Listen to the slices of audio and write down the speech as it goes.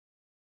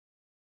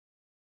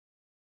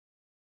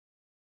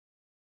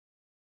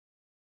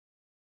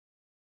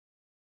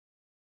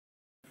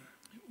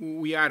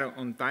we are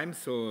on time,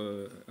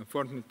 so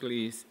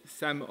unfortunately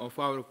some of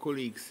our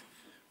colleagues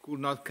could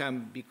not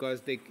come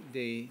because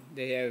they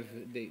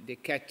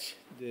catch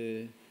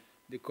the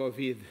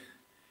COVID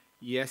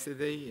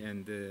yesterday,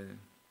 and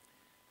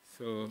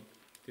so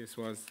this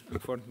was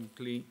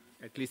unfortunately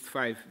at least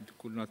 5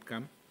 could not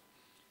come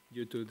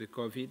due to the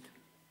COVID.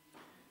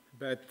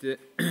 But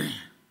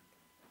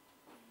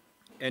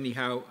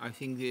anyhow, I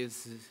think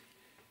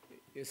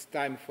it's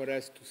time for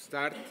us to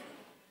start.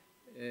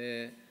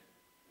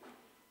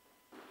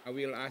 I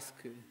will ask,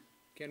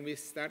 can we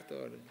start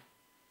or?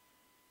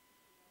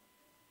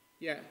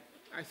 Yeah,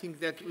 I think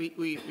that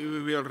we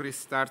will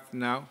restart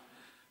now.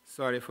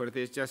 Sorry for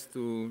this, just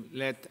to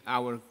let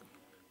our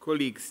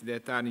colleagues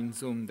that are in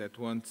Zoom that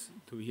want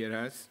to hear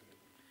us.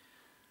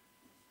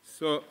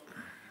 So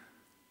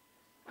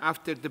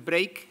after the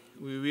break,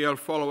 we will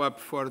follow up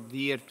for the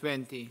year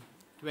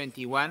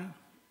 2021.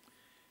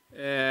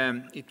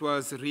 It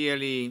was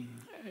really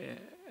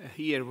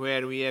a year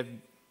where we have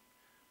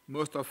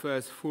most of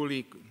us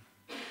fully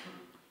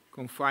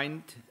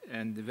confined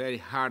and very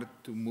hard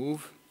to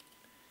move.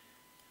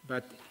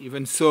 But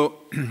even so,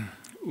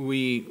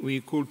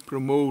 we could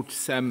promote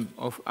some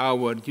of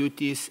our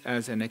duties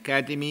as an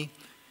academy,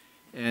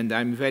 and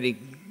I'm very,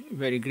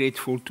 very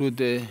grateful to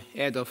the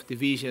head of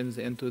divisions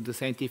and to the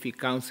scientific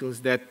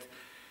councils that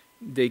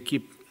they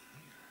keep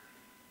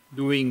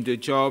doing the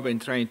job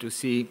and trying to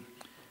see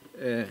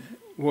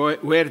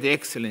where the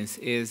excellence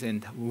is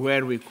and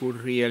where we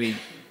could really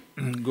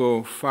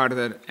go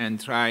further and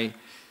try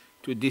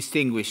to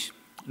distinguish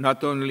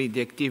not only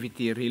the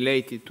activity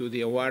related to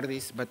the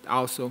awardees, but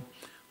also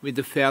with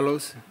the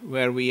fellows,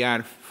 where we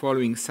are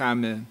following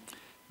some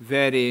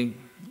very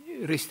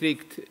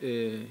strict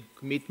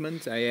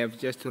commitments. I have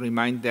just to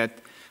remind that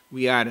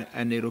we are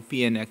an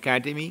European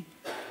academy,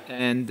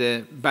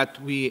 and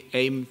but we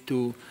aim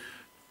to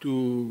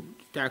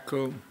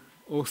tackle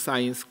all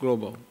science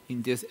global.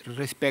 In this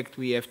respect,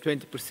 we have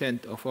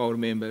 20% of our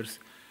members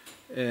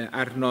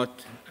are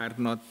not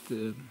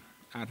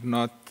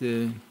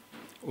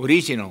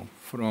original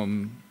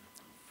from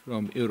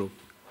Europe,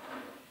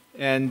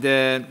 and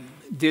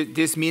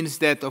this means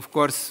that, of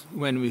course,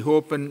 when we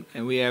open,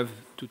 and we have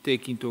to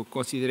take into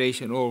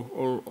consideration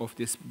all of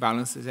these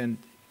balances, and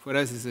for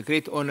us it's a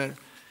great honor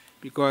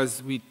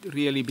because we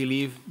really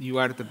believe you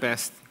are the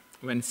best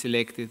when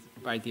selected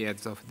by the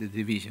heads of the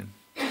division.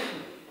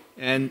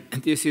 And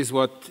this is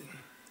what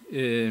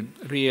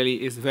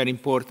really is very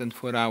important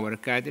for our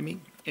academy,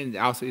 and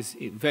also is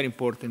very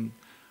important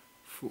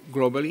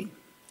globally,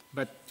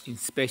 but in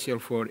special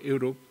for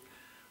Europe,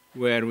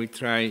 where we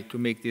try to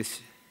make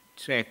this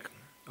track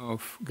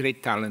of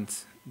great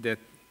talents that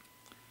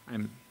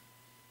I'm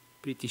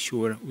pretty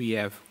sure we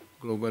have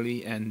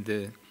globally. And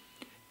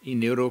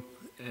in Europe,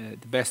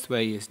 the best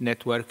way is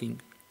networking.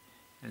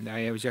 And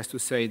I have just to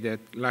say that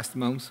last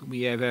month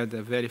we have had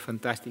a very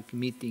fantastic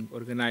meeting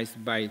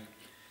organized by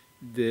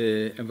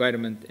the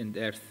Environment and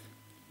Earth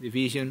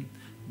Division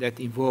that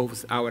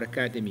involves our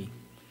academy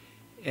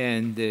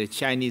and the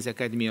Chinese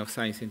Academy of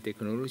Science and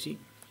Technology.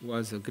 It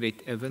was a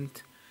great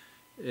event.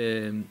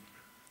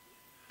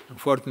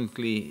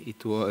 Unfortunately,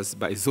 it was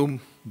by Zoom.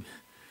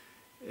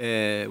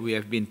 We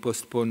have been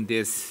postponed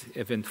this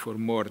event for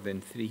more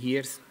than 3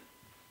 years,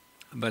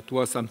 but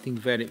was something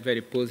very,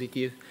 very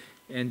positive,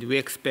 and we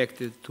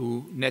expected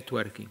to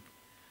networking.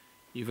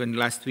 Even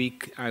last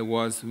week, I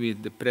was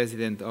with the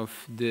president of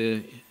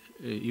the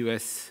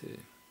US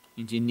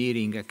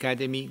Engineering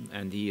Academy,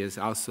 and he is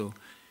also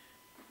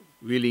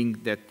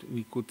willing that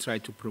we could try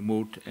to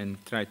promote and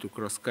try to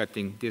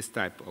cross-cutting this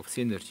type of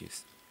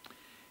synergies.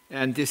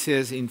 And this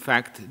is, in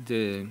fact,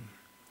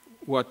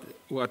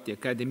 what the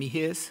Academy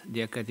is.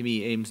 The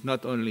Academy aims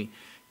not only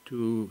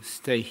to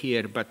stay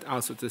here, but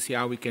also to see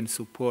how we can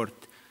support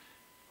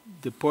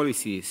the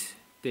policies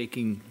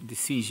taking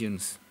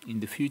decisions in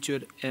the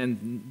future.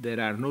 And there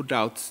are no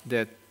doubts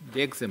that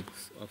the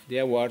examples of the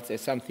awards are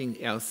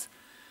something else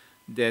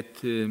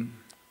that,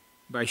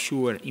 by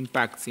sure,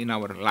 impacts in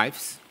our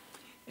lives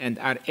and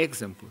are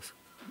examples,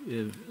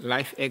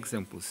 life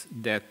examples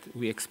that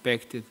we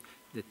expected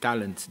the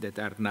talents that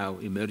are now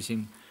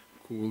emerging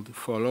could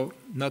follow,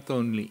 not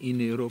only in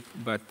Europe,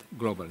 but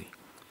globally.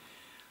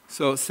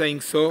 So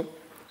saying so,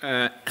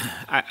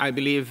 I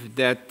believe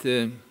that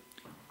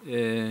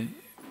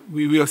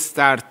we will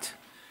start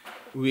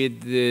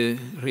with the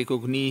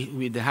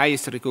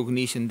highest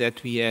recognition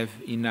that we have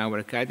in our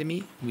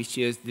academy, which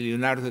is the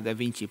Leonardo da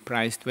Vinci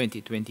Prize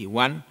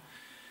 2021.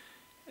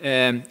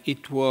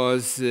 It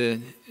was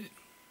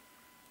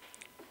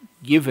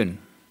given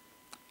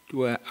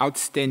to an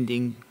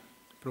outstanding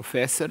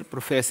professor,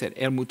 Professor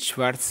Helmut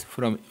Schwarz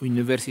from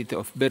University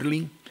of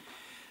Berlin,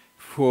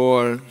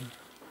 for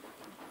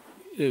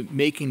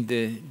making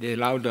the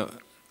laude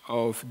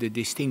of the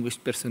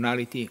distinguished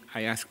personality.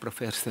 I ask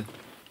Professor.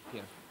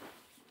 Yeah.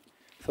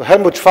 So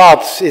Helmut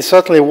Schwarz is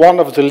certainly one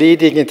of the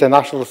leading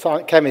international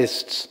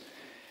chemists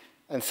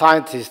and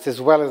scientists, as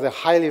well as a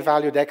highly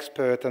valued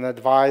expert and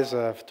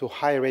advisor to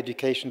higher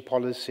education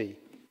policy.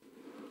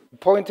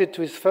 appointed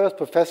to his first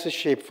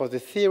professorship for the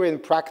theory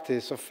and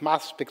practice of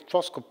mass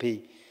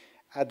spectroscopy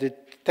at the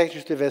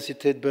Technische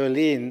Universität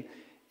Berlin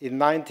in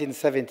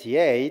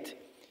 1978,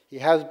 he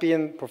has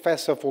been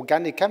professor of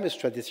organic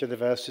chemistry at this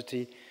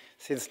university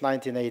since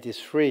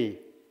 1983.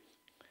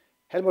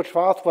 Helmut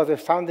Schwarz was a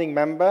founding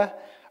member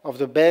of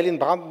the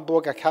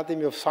Berlin-Brandenburg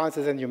Academy of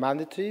Sciences and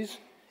Humanities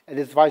and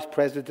is vice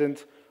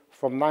president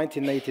from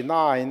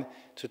 1989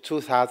 to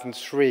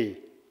 2003.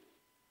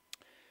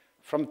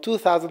 From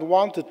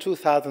 2001 to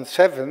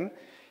 2007,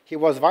 he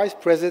was vice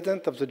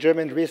president of the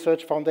German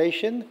Research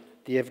Foundation,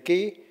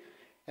 DFG,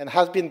 and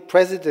has been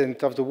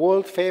president of the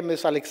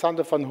world-famous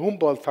Alexander von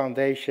Humboldt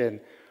Foundation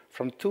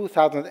from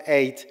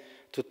 2008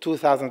 to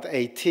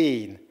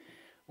 2018,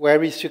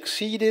 where he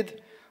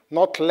succeeded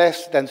not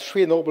less than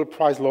 3 Nobel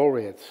Prize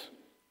laureates.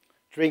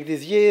 During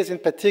these years in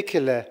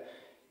particular,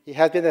 he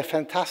has been a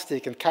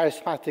fantastic and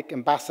charismatic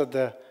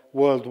ambassador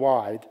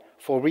worldwide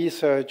for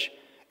research,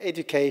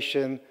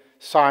 education,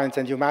 science,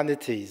 and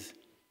humanities.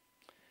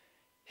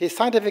 His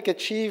scientific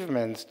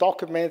achievements,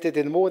 documented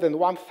in more than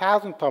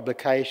 1,000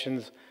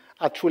 publications,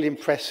 are truly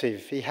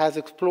impressive. He has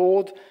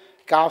explored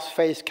gas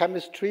phase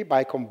chemistry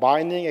by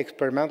combining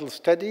experimental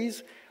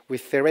studies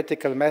with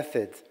theoretical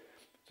methods.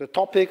 The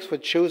topics were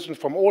chosen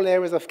from all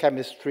areas of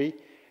chemistry,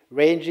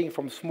 ranging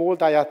from small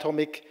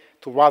diatomic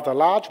to rather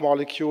large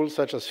molecules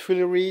such as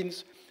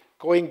fullerenes,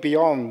 going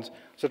beyond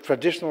the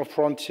traditional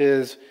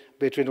frontiers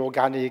between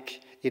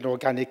organic,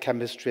 inorganic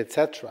chemistry,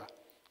 etc.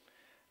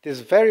 This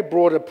very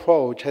broad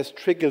approach has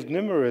triggered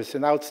numerous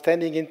and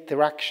outstanding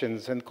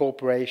interactions and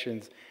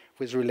cooperations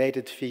with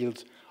related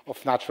fields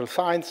of natural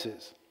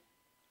sciences.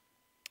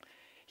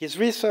 His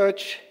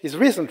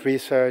recent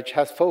research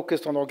has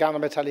focused on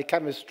organometallic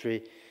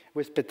chemistry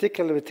with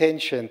particular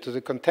attention to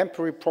the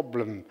contemporary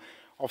problem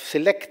of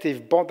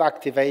selective bond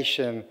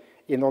activation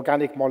in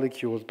organic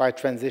molecules by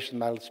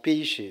transitional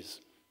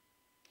species.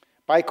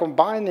 By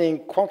combining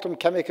quantum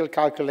chemical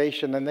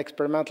calculation and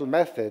experimental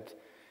methods,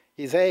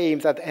 his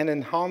aims at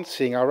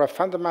enhancing our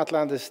fundamental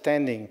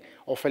understanding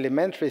of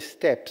elementary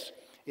steps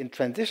in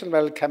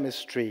transitional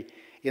chemistry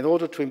in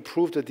order to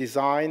improve the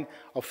design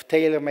of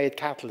tailor-made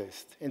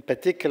catalysts, in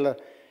particular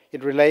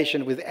in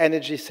relation with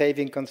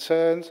energy-saving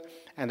concerns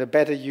and a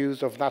better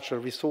use of natural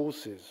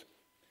resources.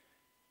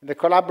 In the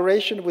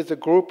collaboration with a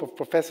group of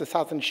Professor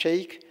Satan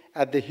Sheikh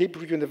at the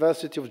Hebrew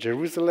University of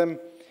Jerusalem,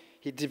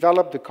 he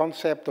developed the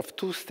concept of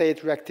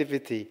two-state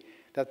reactivity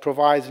that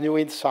provides new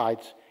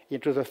insights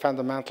into the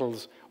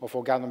fundamentals of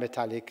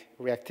organometallic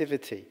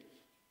reactivity.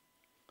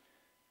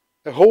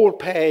 A whole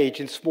page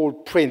in small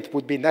print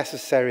would be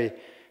necessary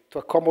to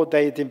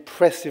accommodate the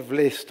impressive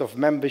list of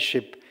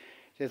membership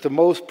in the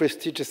most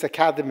prestigious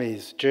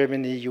academies,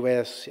 Germany,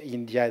 US,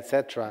 India,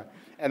 etc.,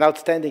 and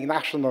outstanding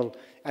national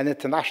and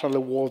international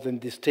awards and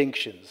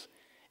distinctions,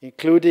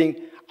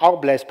 including our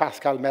Blaise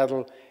Pascal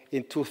Medal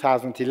in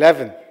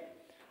 2011,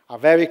 are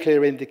very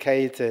clear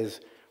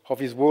indicators of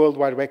his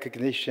worldwide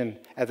recognition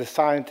as a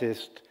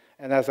scientist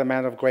and as a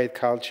man of great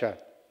culture.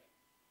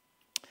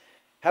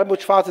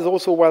 Helmut Schwarz is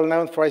also well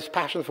known for his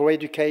passion for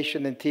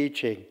education and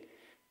teaching,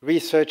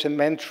 research and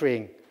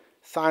mentoring,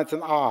 science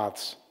and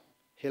arts.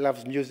 He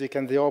loves music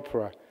and the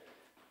opera.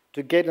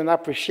 To gain an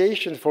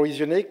appreciation for his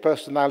unique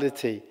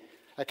personality,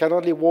 I can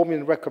only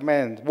warmly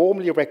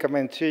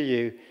recommend to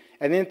you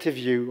an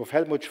interview of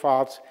Helmut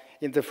Schwarz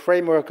in the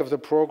framework of the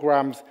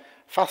program's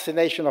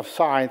Fascination of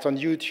Science on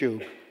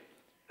YouTube,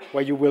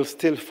 where you will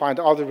still find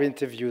other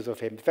interviews of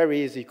him.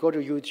 Very easy. Go to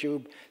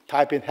YouTube,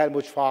 type in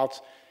Helmut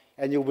Schwarz,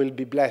 and you will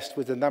be blessed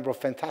with a number of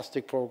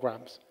fantastic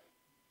programs.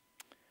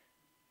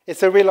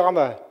 It's a real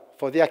honor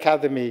for the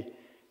Academy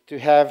to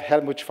have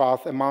Helmut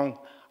Schwarz among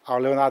our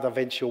Leonardo da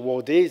Vinci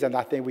awardees, and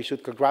I think we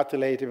should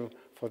congratulate him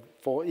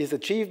for his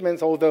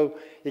achievements, although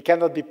he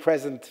cannot be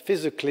present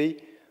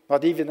physically,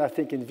 not even, I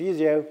think, in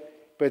video,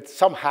 but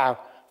somehow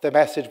the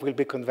message will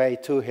be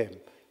conveyed to him.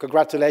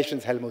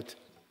 Congratulations, Helmut.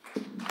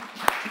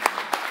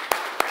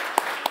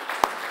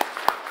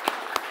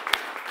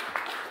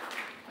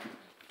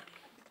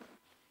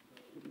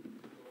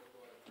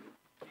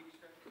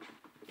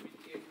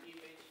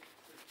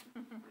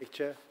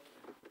 Picture.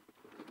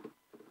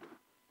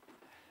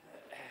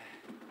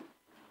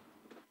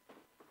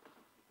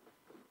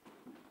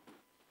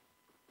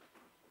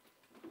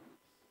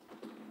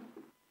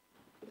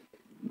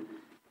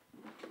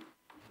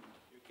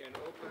 I can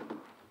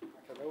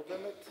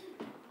open it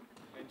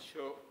and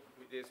show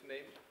with his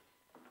name.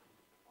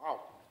 Wow.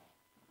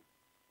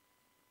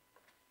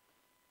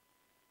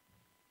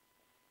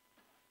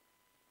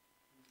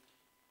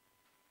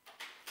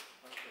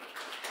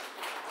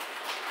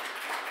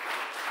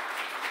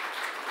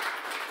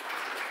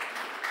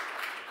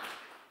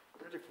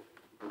 Beautiful.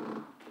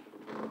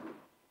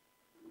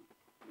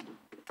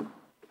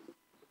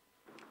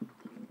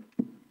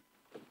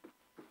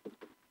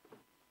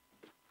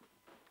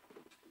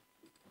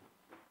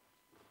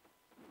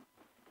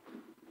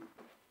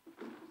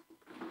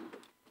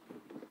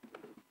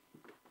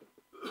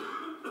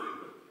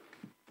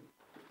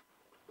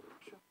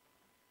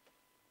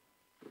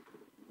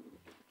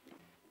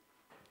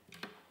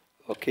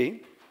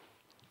 Okay.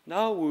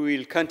 Now we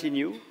will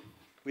continue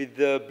with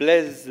the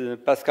Blaise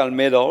Pascal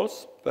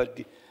medals, but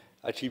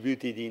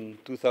attributed in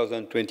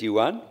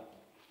 2021.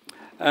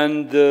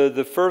 And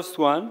the first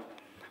one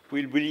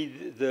will be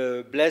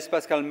the Blaise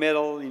Pascal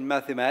Medal in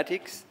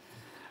Mathematics,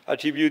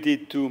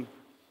 attributed to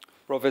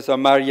Professor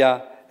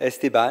Maria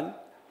Esteban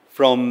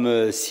from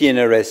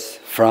CNRS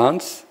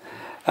France.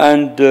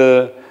 And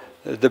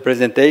the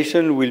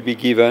presentation will be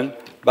given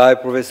by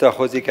Professor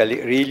José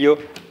Carrillo,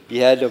 the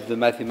head of the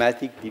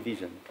Mathematics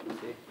Division.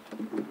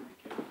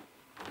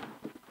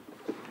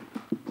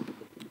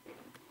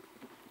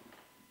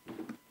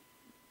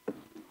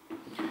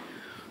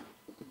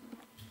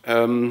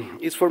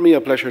 It's for me a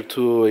pleasure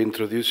to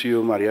introduce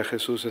you María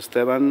Jesús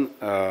Esteban,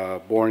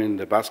 born in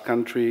the Basque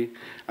Country,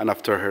 and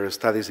after her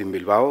studies in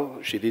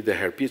Bilbao, she did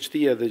her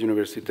PhD at the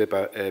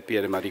Université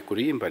Pierre Marie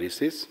Curie in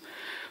Paris,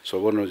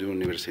 Sorbonne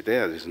Université,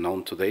 as is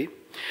known today,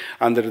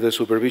 under the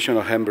supervision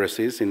of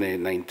Hembresis in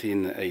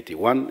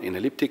 1981 in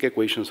elliptic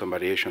equations and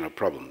variational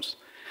problems.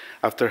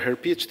 After her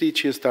PhD,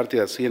 she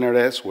started at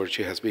CNRS, where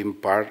she has been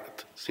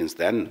part since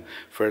then,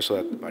 first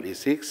at Paris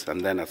 6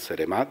 and then at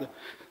CEREMAD,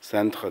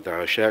 Centre de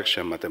Recherche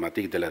en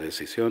Mathématiques de la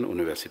Décision,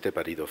 Université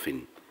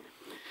Paris-Dauphine.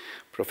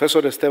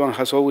 Professor Esteban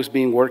has always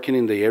been working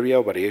in the area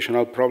of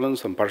variational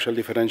problems and partial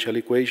differential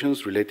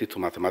equations related to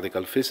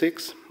mathematical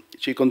physics.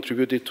 She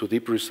contributed to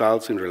deep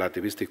results in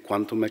relativistic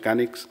quantum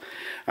mechanics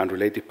and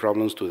related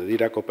problems to the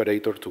Dirac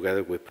operator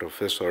together with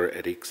Professor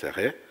Éric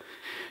Serret.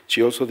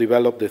 She also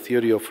developed the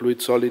theory of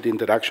fluid-solid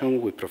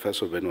interaction with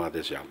Professor Benoît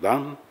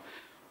Desjardins.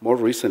 More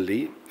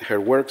recently, her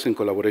works in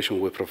collaboration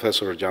with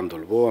Professor Jean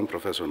Dolbeau and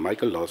Professor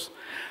Michael Loss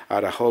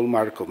are a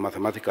hallmark of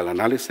mathematical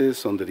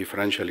analysis on the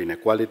differential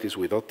inequalities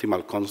with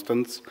optimal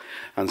constants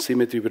and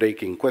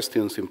symmetry-breaking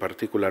questions, in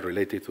particular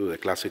related to the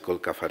classical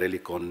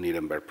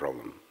Caffarelli-Kohn-Nirenberg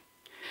problem.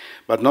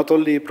 But not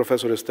only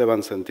Professor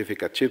Esteban's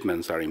scientific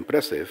achievements are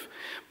impressive,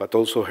 but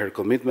also her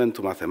commitment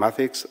to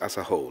mathematics as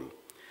a whole.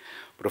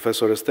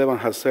 Professor Esteban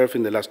has served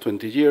in the last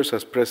 20 years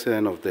as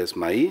president of the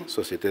SMAI,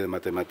 Société de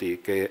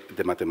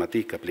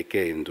Mathématiques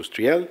Appliquées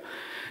Industrielles,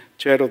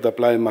 chair of the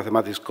Applied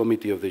Mathematics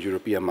Committee of the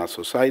European Math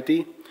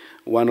Society,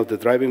 one of the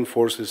driving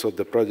forces of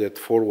the project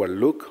Forward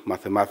Look,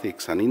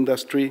 Mathematics and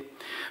Industry,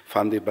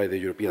 funded by the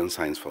European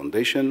Science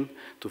Foundation,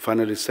 to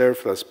finally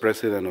serve as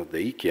president of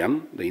the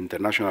ICIAM, the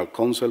International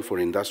Council for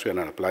Industrial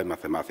and Applied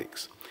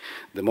Mathematics,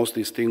 the most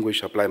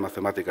distinguished applied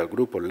mathematical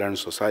group of learned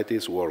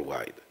societies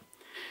worldwide.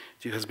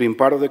 She has been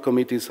part of the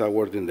committees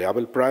awarding the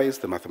Abel Prize,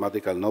 the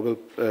Mathematical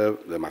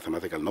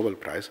Nobel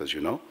Prize, as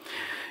you know,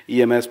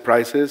 EMS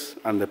prizes,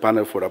 and the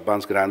panel for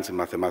advanced grants in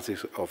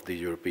mathematics of the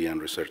European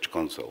Research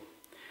Council.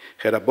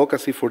 Her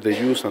advocacy for the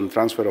use and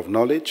transfer of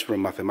knowledge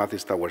from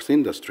mathematics towards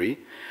industry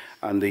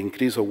and the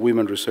increase of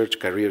women research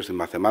careers in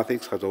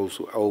mathematics has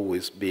also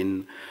always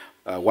been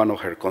one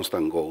of her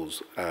constant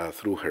goals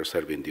through her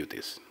serving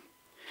duties.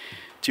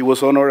 She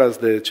was honored as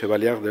the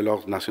Chevalier de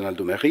l'Ordre National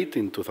du Mérite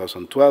in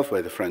 2012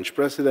 by the French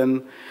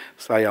President,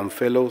 Sciam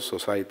Fellow,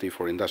 Society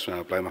for Industrial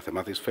and Applied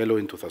Mathematics Fellow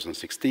in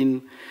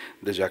 2016,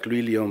 the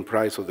Jacques-Louis Lyon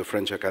Prize of the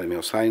French Academy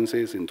of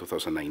Sciences in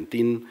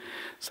 2019,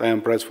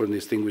 Sciam Prize for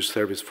Distinguished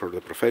Service for the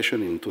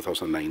Profession in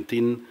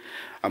 2019,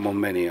 among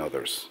many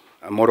others.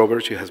 And moreover,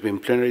 she has been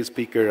plenary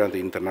speaker at the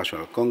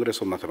International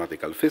Congress of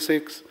Mathematical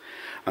Physics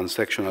and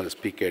sectional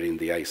speaker in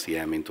the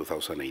ICM in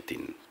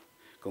 2018.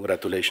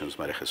 Congratulations,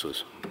 María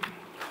Jesús.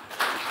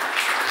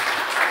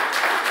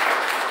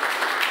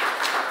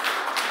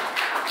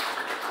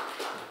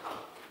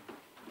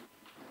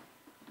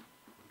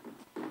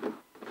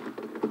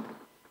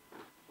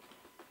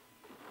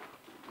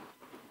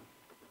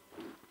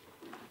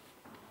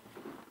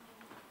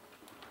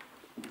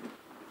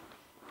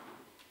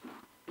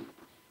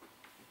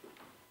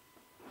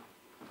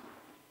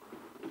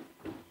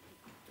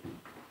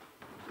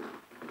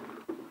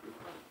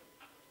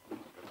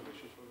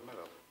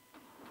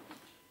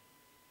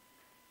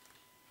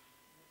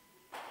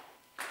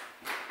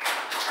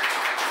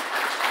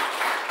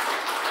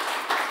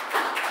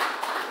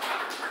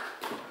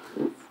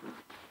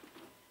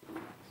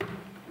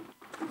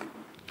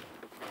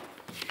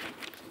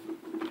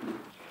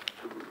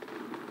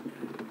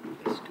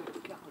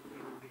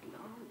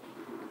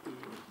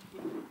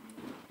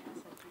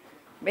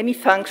 Many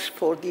thanks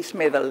for this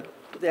medal,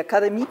 to the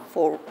Academy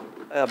for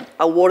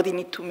awarding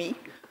it to me,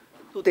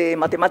 to the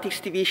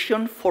Mathematics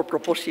Division for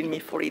proposing me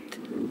for it,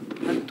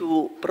 and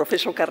to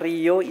Professor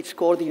Carrillo, its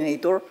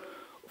coordinator,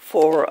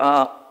 for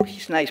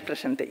his nice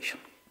presentation.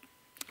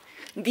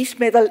 This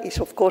medal is,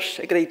 of course,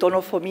 a great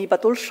honor for me,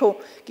 but also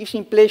gives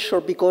me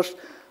pleasure because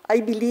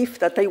I believe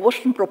that I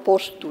wasn't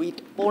proposed to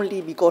it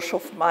only because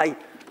of my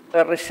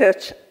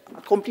research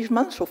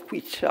accomplishments, of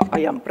which I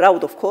am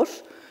proud, of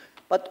course,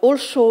 but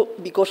also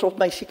because of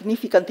my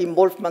significant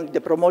involvement in the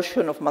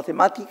promotion of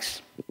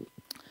mathematics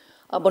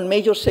among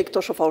major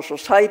sectors of our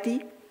society,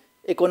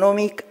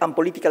 economic and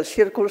political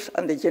circles,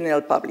 and the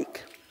general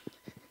public.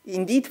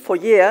 Indeed, for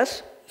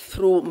years,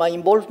 through my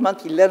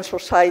involvement in learned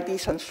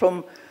societies and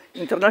some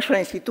international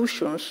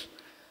institutions,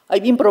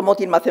 I've been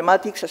promoting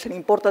mathematics as an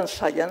important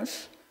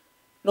science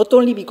not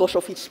only because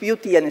of its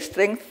beauty and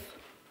strength,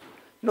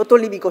 not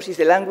only because it's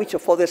the language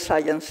of other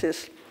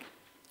sciences,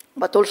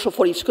 but also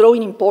for its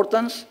growing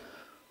importance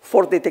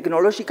for the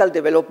technological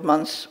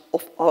developments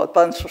of our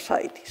advanced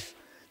societies.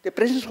 The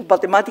presence of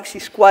mathematics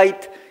is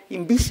quite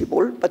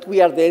invisible, but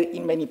we are there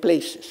in many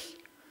places.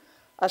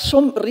 As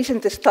some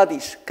recent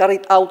studies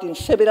carried out in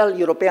several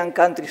European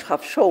countries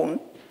have shown,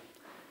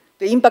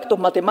 the impact of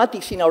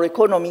mathematics in our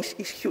economies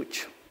is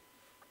huge.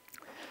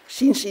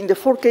 Since in the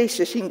 4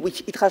 cases in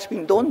which it has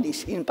been done,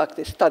 this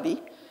impact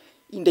study,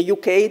 in the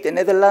UK, the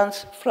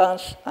Netherlands,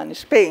 France, and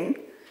Spain,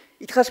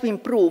 it has been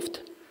proved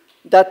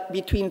that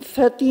between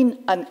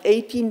 13 and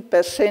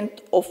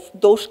 18% of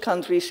those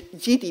countries'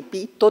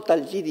 GDP,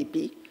 total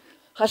GDP,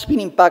 has been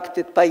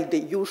impacted by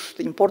the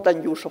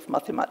important use of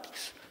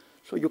mathematics.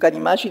 So you can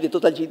imagine the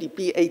total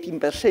GDP,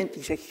 18%,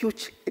 is a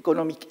huge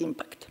economic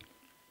impact.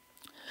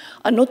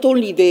 And not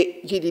only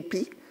the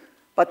GDP,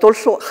 but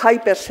also high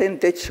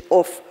percentage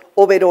of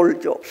overall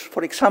jobs.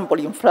 For example,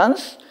 in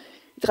France,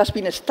 it has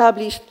been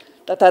established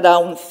that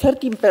around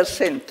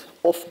 13%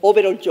 of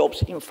overall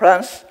jobs in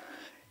France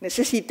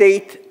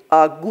necessitate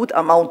a good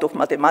amount of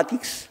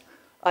mathematics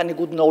and a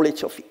good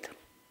knowledge of it.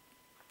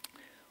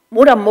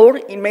 More and more,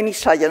 in many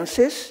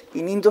sciences,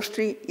 in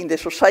industry, in the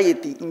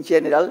society in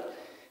general,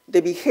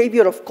 the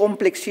behavior of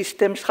complex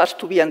systems has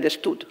to be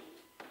understood,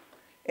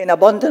 an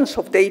abundance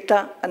of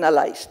data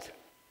analyzed,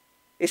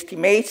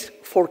 estimates,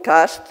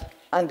 forecast,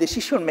 and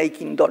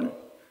decision-making done.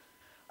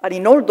 And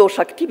in all those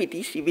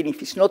activities, even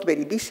if it's not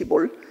very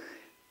visible,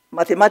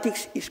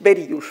 mathematics is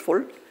very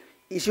useful,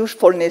 its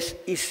usefulness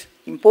is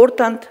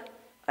important,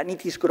 and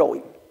it is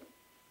growing.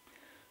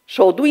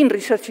 So doing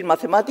research in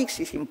mathematics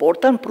is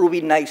important,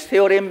 proving nice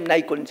theorem,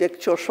 nice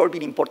conjecture,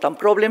 solving important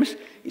problems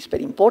is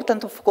very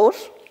important, of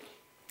course.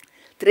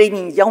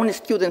 Training young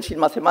students in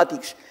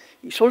mathematics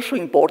is also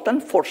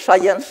important for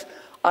science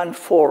and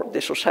for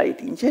the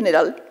society in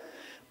general,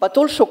 but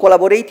also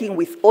collaborating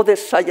with other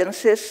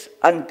sciences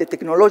and the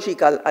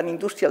technological and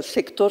industrial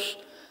sectors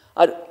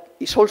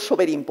is also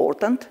very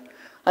important,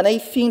 and I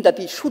think that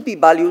it should be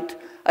valued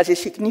as a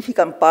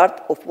significant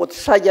part of what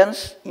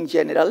science in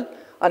general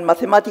and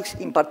mathematics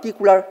in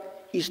particular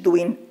is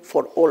doing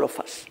for all of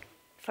us.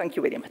 Thank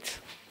you very much.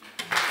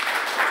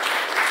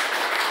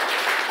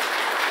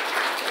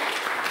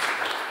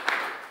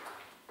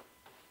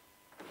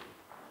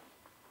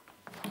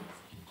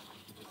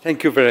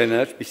 Thank you very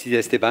much, Mrs.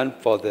 Esteban,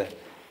 for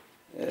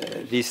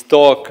this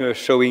talk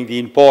showing the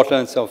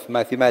importance of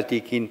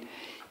mathematics in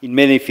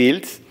many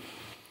fields.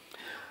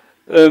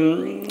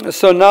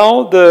 So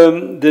now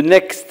the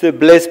next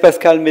Blaise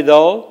Pascal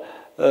medal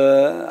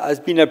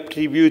has been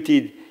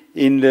attributed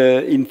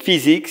in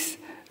physics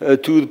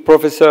to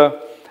Professor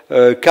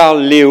Carl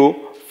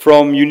Leo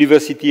from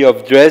University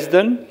of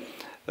Dresden.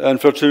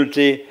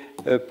 Unfortunately,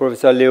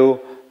 Professor Leo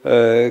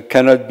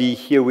cannot be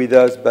here with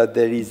us, but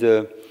there is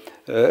a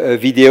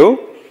video.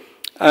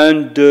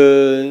 And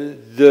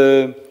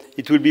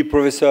it will be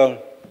Professor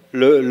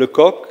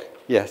Lecoq,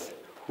 yes,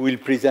 who will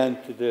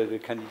present the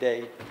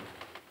candidate,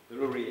 the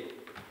laureate.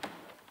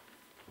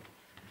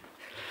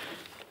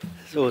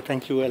 So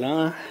thank you,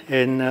 Alain,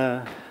 and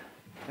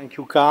thank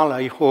you, Carl.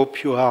 I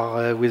hope you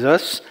are with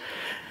us.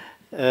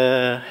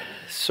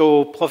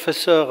 So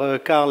Professor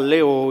Carl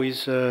Leo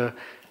is an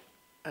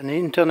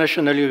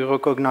internationally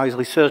recognized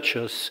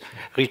researcher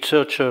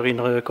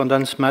in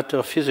condensed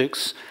matter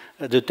physics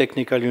at the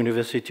Technical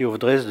University of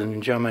Dresden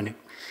in Germany.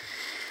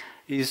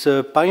 His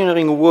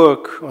pioneering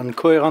work on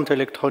coherent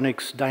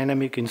electronics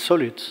dynamic in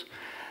solids,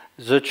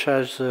 such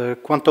as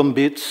quantum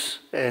bits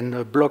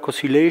and Bloch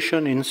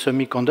oscillation in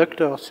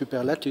semiconductor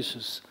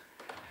superlattices,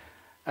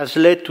 has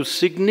led to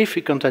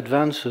significant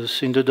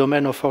advances in the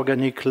domain of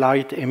organic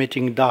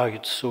light-emitting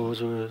diodes, so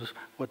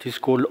what is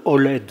called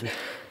OLED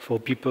for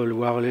people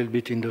who are a little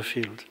bit in the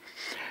field,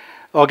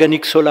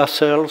 organic solar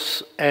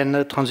cells,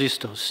 and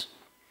transistors.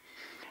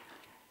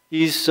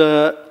 His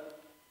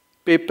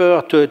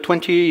paper,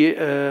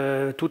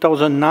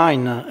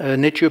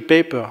 2009 Nature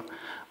paper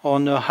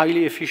on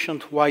highly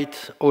efficient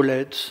white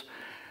OLEDs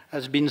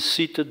has been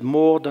cited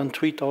more than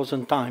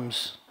 3,000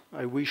 times.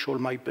 I wish all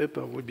my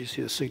paper would be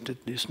cited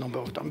this number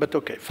of times, but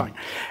okay, fine.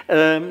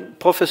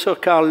 Professor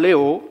Carl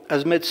Leo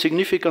has made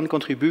significant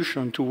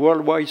contribution to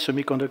worldwide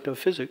semiconductor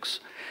physics,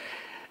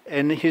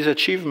 and his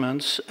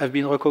achievements have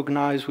been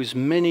recognized with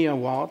many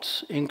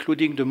awards,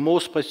 including the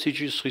most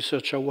prestigious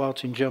research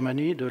awards in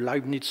Germany, the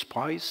Leibniz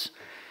Prize,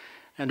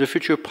 and the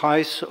Future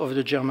Prize of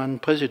the German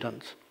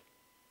President.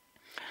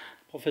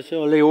 Professor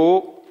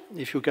Leo,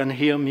 if you can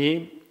hear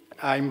me,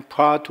 I'm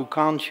proud to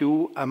count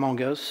you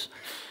among us,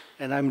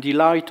 and I'm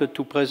delighted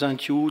to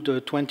present you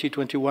the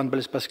 2021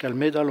 Blaise Pascal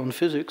Medal on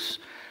Physics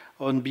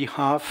on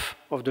behalf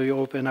of the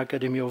European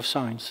Academy of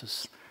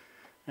Sciences.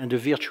 And the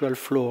virtual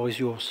floor is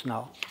yours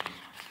now.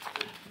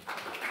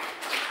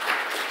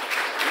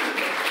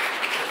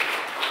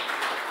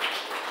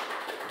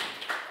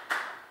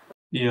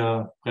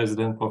 Dear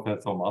President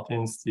Professor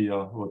Martins,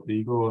 dear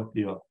Rodrigo,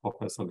 dear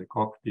Professor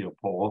Lecoq, dear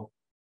Paul,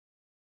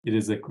 It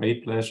is a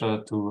great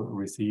pleasure to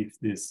receive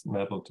this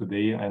medal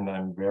today, and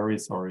I'm very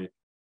sorry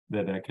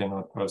that I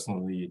cannot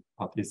personally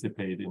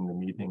participate in the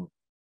meeting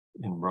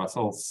in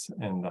Brussels,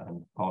 and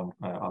I'm bound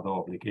by other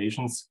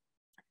obligations.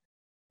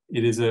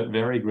 It is a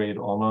very great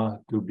honor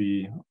to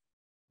be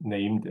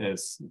named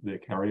as the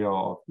carrier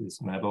of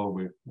this medal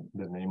with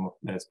the name of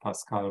Blaise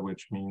Pascal,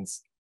 which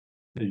means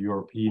the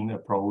European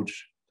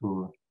approach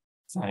to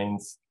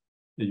science,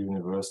 the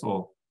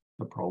universal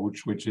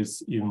approach, which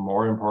is even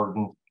more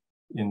important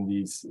in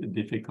these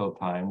difficult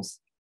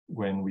times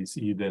when we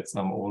see that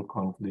some old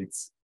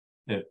conflicts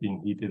have been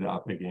heated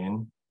up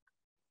again.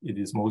 It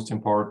is most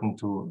important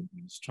to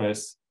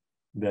stress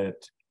that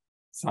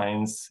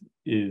science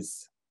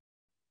is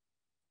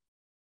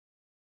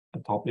a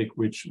topic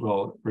which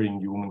will bring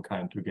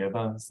humankind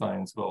together.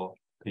 Science will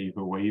pave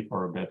a way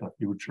for a better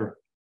future,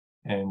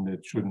 and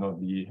it should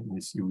not be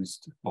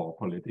misused for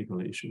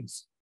political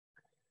issues.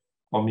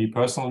 For me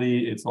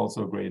personally, it's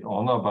also a great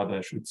honor, but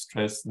I should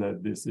stress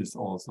that this is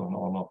also an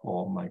honor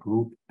for my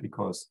group,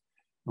 because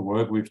the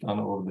work we've done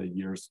over the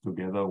years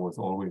together was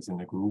always in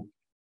a group,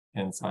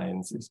 and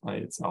science is by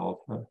itself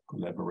a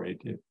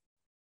collaborative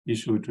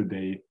issue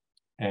today,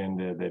 and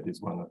that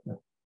is one of the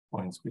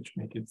points which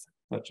make it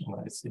such a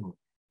nice thing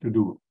to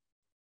do.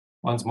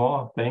 Once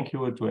more, thank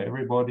you to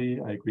everybody.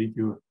 I greet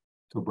you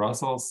to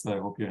Brussels. I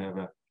hope you have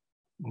a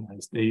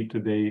nice day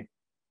today,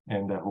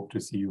 and I hope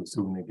to see you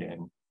soon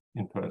again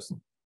in person.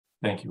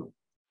 Thank you.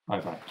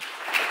 Bye-bye.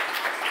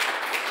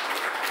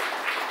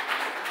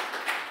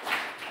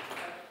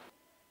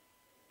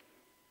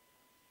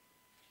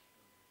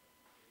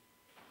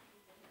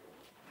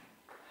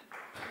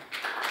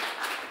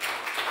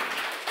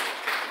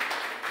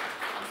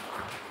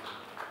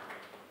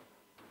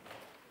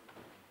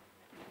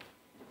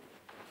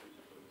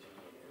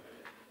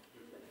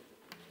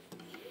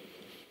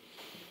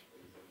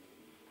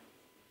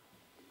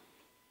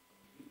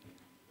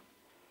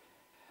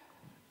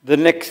 The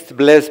next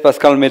Blaise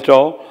Pascal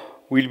medal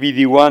will be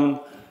the one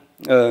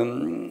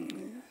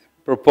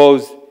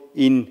proposed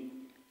in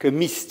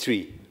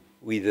chemistry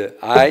with an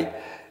I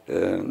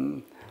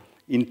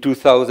in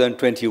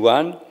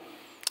 2021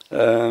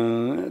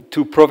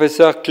 to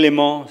Professor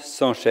Clément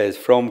Sanchez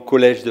from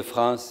Collège de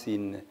France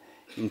in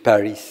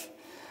Paris.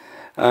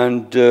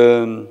 And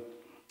the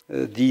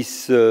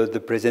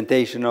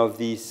presentation of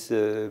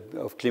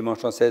of Clément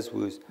Sanchez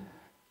was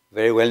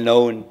very well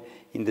known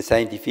in the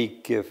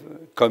scientific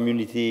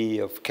community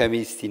of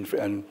chemists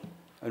and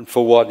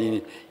forward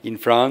in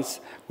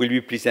France, will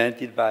be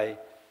presented by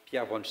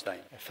Pierre Bronstein.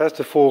 First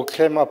of all,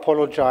 Clément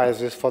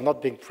apologizes for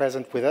not being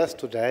present with us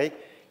today.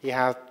 He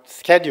had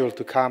scheduled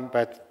to come,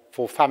 but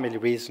for family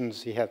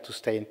reasons, he had to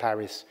stay in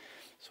Paris.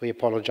 So he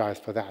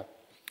apologized for that.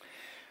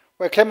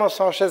 Well, Clément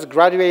Sanchez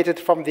graduated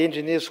from the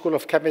Engineering School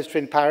of Chemistry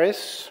in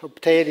Paris,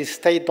 obtained his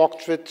state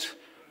doctorate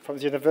from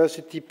the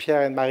University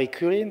Pierre and Marie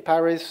Curie in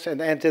Paris,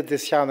 and entered the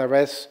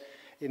CNRS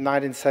in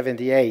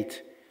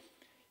 1978.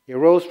 He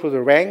rose through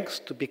the ranks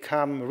to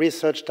become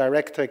Research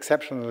Director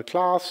Exceptional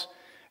Class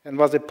and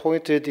was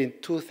appointed in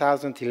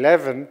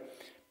 2011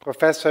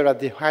 professor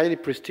at the highly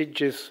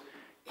prestigious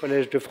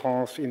Collège de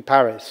France in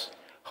Paris,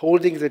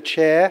 holding the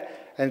chair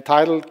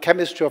entitled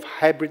Chemistry of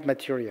Hybrid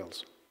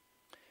Materials.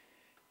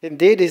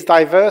 Indeed, his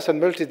diverse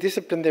and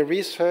multidisciplinary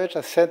research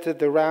has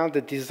centered around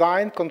the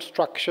design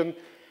construction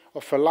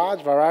of a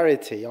large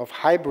variety of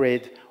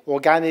hybrid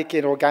organic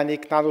and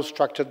inorganic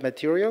nanostructured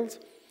materials,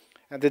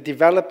 and the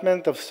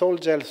development of sol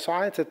gel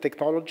science and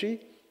technology,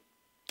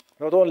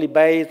 not only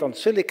based on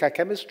silica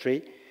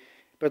chemistry,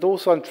 but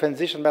also on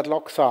transition metal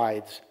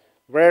oxides,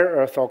 rare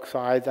earth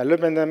oxides,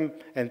 aluminum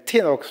and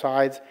tin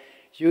oxides,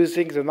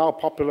 using the now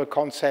popular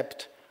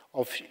concept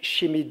of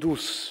chimie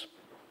douce.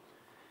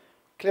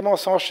 Clément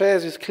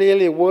Sanchez is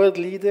clearly a world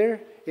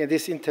leader in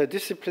this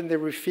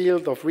interdisciplinary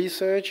field of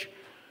research,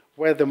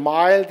 where the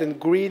mild and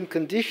green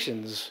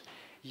conditions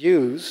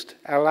used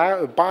allow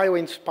a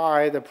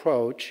bio-inspired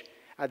approach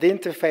at the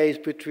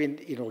interface between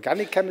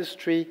inorganic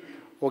chemistry,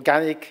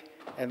 organic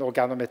and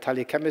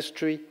organometallic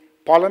chemistry,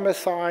 polymer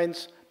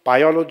science,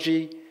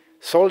 biology,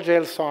 sol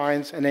gel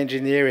science, and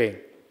engineering.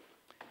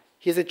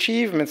 His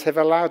achievements have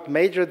allowed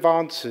major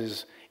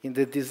advances in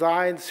the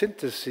design,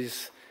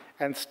 synthesis,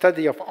 and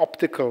study of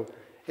optical,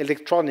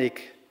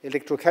 electronic,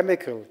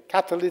 electrochemical,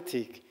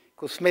 catalytic,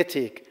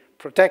 cosmetic,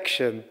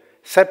 protection,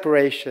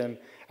 separation,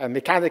 and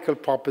mechanical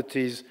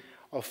properties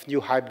of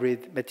new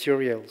hybrid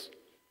materials.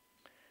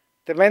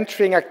 The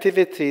mentoring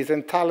activities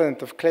and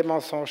talent of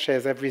Clément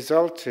Sanchez have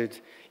resulted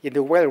in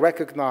a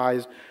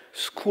well-recognized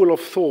school of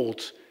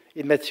thought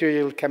in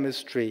material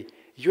chemistry,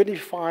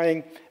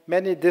 unifying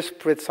many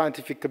disparate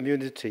scientific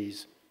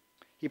communities.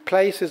 He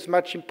places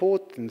much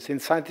importance in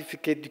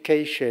scientific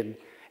education,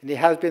 and he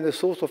has been a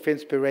source of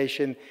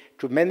inspiration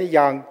to many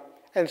young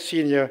and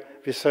senior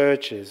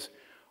researchers,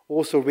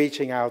 also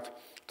reaching out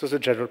to the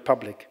general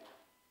public.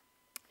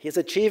 His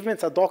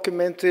achievements are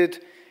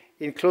documented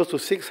in close to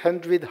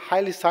 600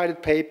 highly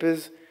cited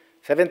papers,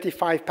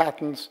 75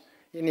 patents,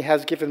 and he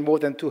has given more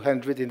than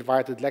 200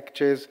 invited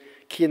lectures,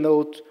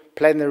 keynote,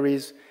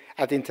 plenaries,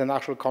 at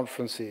international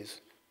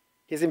conferences.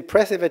 His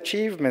impressive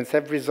achievements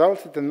have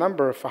resulted in a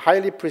number of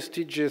highly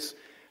prestigious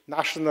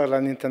national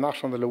and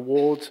international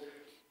awards.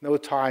 No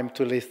time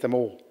to list them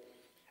all.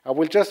 I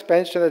will just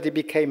mention that he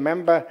became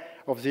member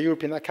of the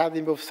European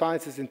Academy of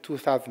Sciences in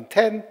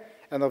 2010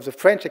 and of the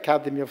French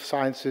Academy of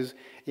Sciences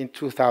in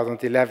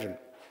 2011.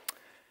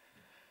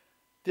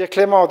 Dear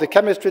Clément, the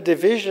chemistry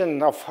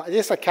division of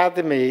this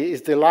academy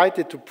is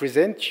delighted to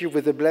present you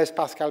with the Blaise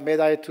Pascal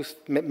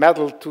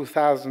Medal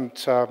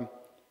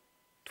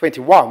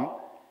 2021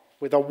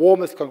 with our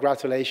warmest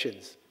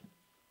congratulations.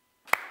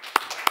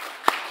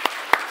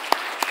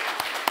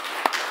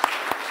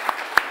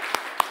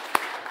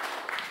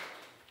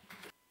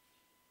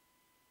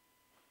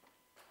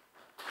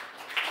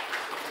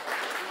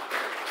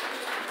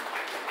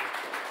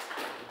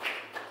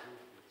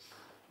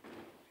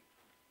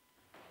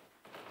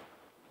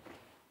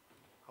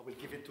 I will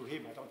give it to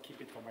him, I don't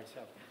keep it for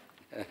myself.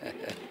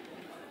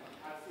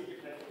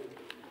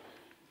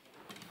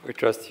 We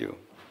trust you.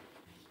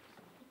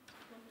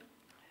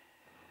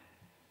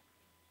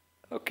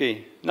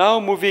 Okay, now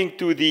moving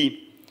to the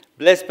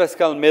Blaise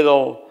Pascal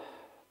Medal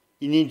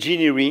in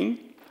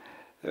Engineering,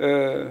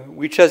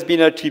 which has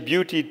been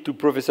attributed to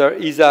Professor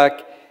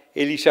Isaac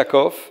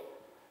Elishakov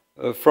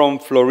from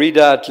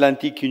Florida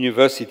Atlantic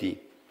University.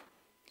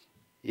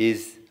 He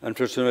is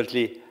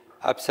unfortunately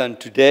absent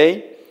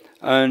today,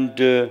 and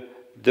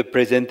the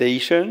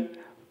presentation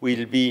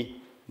will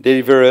be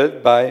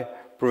delivered by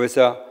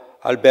Professor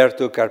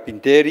Alberto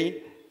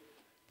Carpinteri,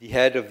 the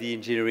head of the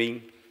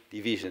engineering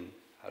division.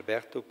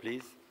 Alberto,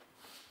 please.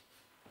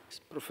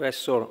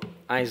 Professor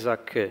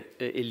Isaac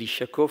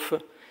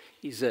Elishakov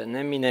is an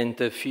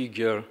eminent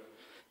figure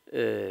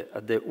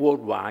at the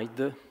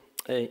worldwide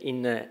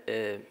in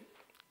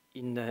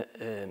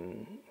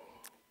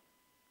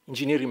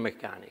engineering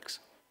mechanics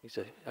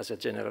as a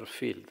general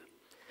field.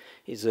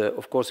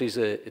 Of course, he's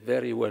a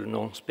very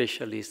well-known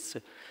specialist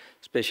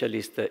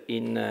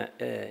in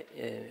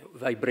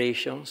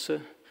vibrations,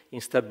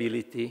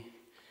 instability,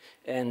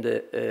 and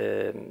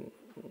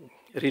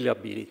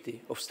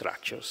reliability of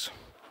structures.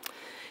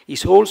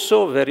 He's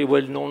also a very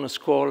well-known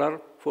scholar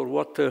for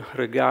what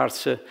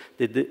regards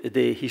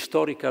the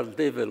historical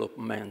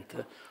development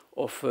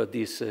of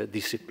this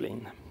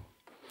discipline.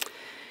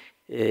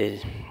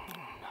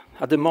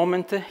 At the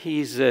moment,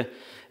 he is a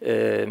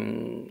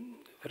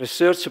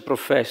research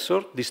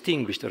professor,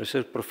 distinguished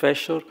research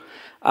professor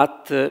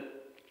at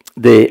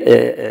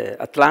the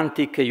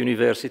Atlantic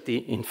University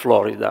in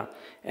Florida,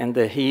 and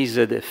he is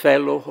the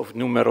fellow of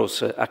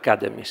numerous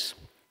academies.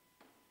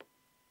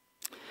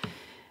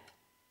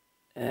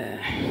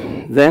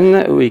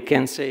 Then we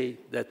can say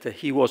that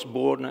he was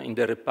born in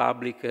the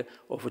Republic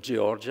of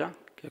Georgia,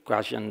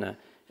 Caucasian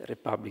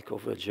Republic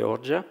of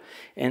Georgia,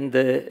 and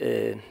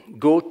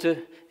got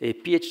a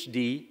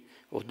PhD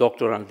or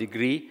doctoral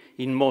degree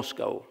in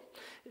Moscow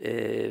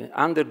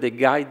under the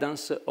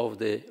guidance of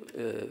the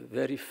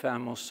very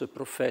famous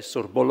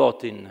Professor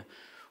Bolotin,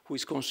 who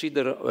is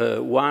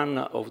considered one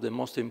of the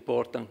most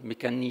important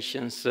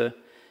mechanicians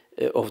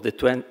of the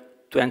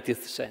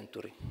 20th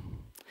century.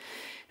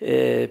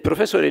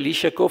 Professor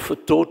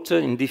Elishakov taught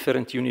in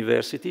different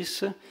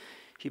universities.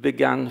 He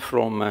began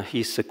from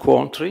his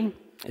country,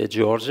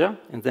 Georgia,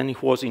 and then he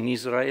was in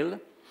Israel,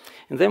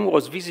 and then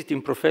was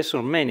visiting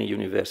professor many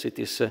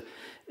universities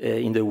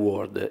in the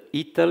world: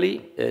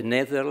 Italy,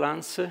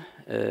 Netherlands,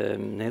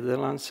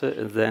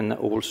 then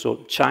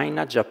also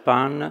China,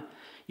 Japan,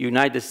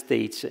 United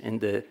States, and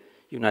the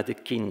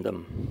United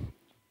Kingdom.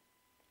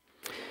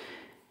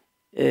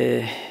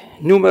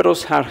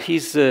 Numerous are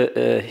his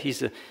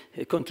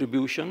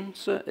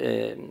contributions,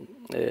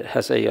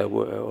 as I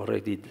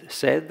already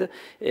said.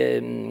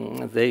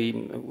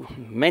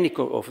 Many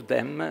of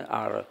them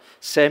are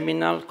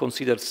seminal,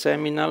 considered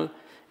seminal,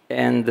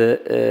 and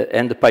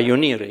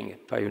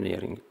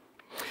pioneering.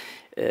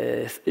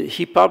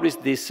 He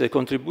published this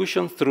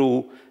contribution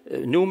through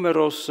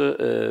numerous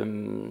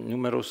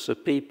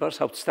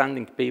papers,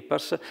 outstanding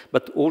papers,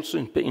 but also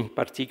in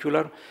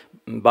particular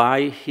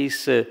by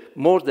his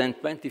more than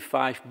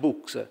 25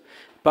 books,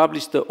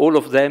 published, all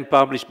of them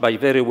published by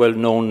very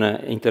well-known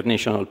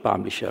international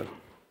publisher.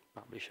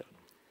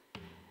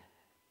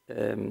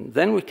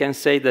 Then we can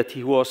say that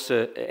he was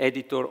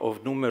editor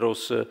of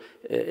numerous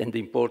and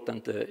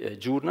important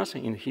journals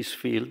in his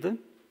field,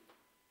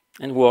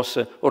 and was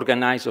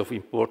organizer of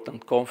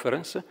important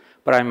conferences,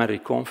 primary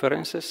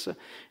conferences,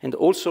 and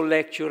also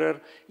lecturer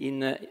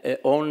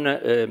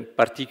on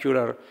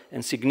particular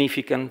and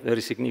significant,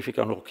 very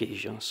significant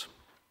occasions.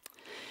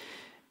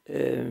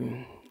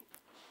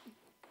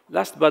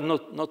 Last but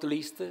not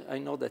least, I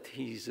know that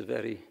he is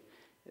very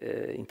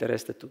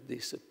interested to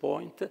this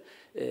point.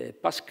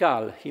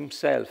 Pascal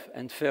himself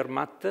and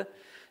Fermat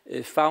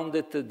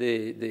founded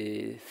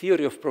the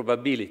theory of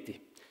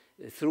probability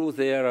through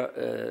their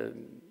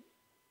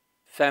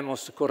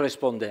famous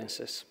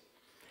correspondences.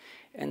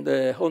 And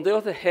on the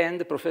other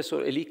hand,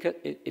 Professor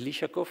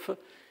Elishakov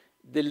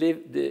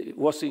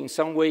was in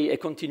some way a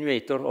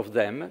continuator of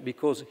them,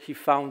 because he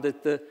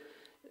founded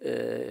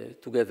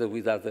together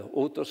with other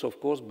authors, of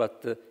course,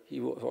 but he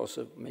was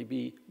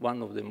maybe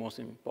one of the most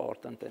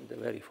important and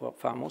very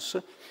famous,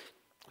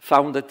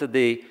 founded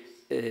the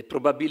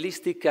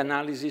probabilistic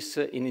analysis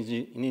in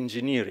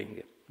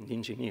engineering,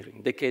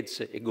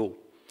 decades ago.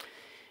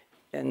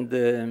 And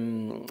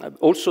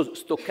also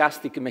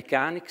stochastic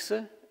mechanics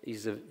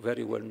is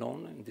very well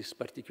known in this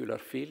particular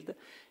field,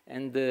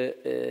 and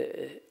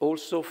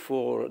also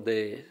for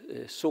the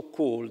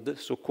so-called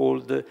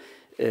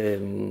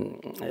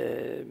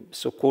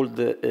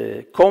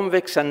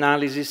convex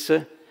analysis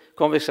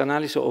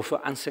of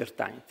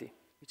uncertainty,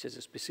 which is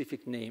a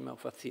specific name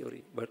of a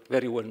theory,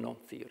 very well-known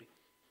theory.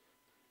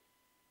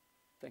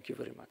 Thank you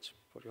very much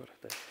for your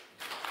attention.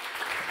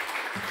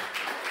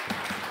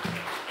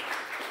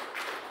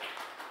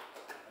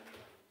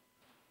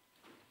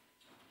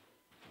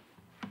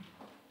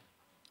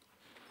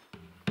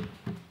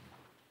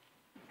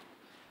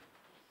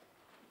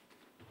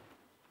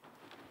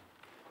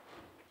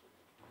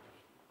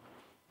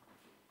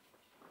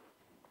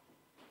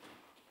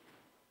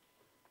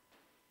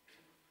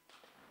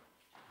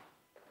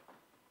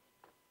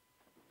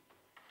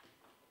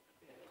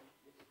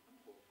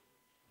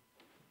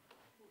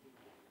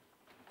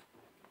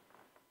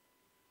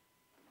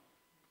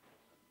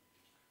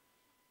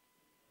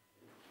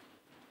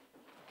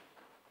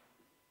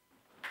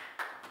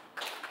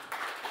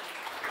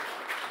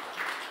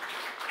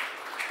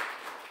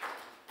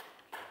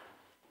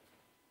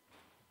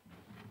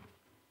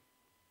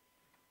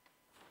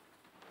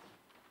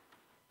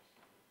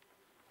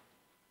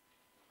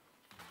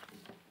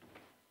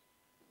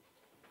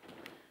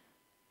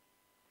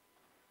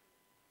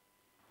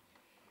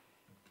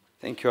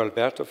 Thank you,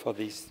 Alberto, for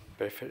this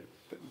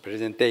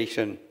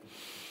presentation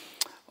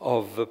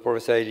of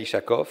Professor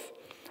Elishakov.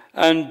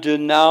 And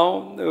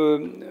now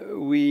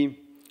we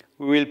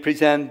will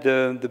present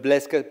the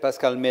Blaise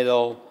Pascal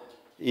Medal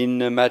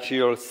in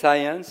Material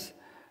Science,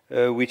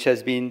 which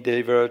has been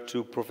delivered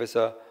to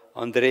Professor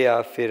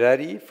Andrea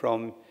Ferrari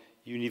from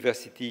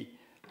University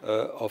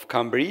of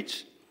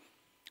Cambridge.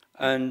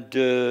 And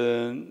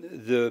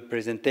the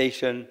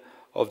presentation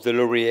of the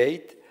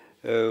laureate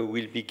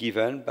will be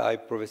given by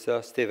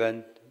Professor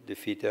Steven De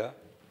Vita.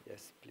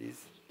 Yes, please.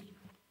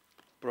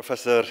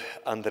 Professor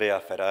Andrea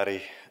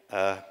Ferrari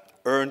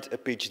earned a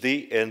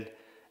PhD in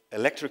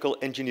electrical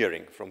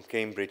engineering from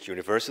Cambridge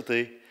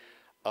University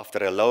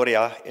after a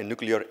laurea in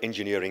nuclear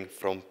engineering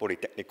from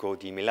Politecnico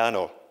di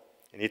Milano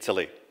in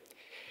Italy.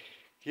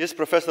 He is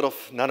professor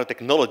of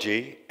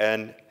nanotechnology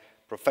and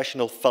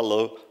professional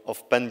fellow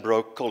of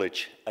Pembroke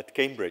College at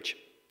Cambridge.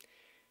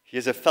 He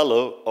is a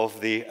fellow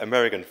of the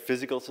American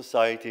Physical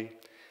Society,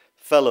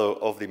 fellow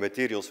of the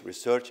Materials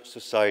Research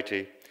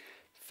Society,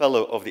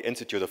 fellow of the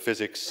Institute of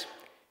Physics,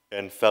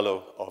 and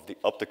fellow of the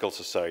Optical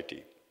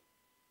Society.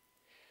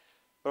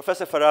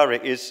 Professor Ferrari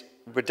is,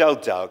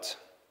 without doubt,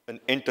 an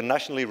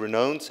internationally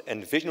renowned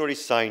and visionary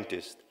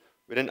scientist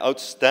with an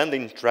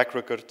outstanding track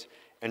record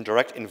and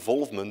direct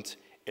involvement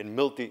in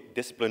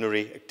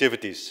multidisciplinary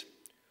activities.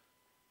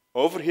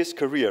 Over his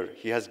career,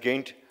 he has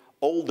gained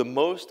all the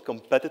most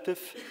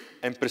competitive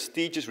and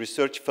prestigious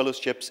research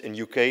fellowships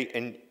in UK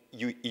and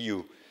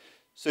EU,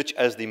 such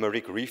as the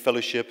Marie Curie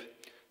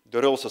Fellowship,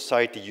 the Royal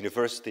Society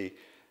University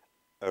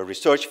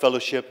Research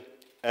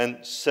Fellowship,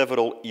 and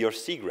several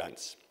ERC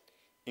grants,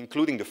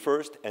 including the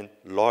first and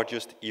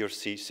largest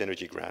ERC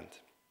Synergy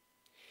Grant.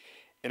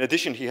 In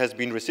addition, he has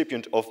been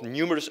recipient of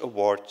numerous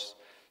awards,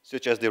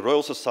 such as the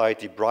Royal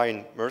Society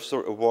Brian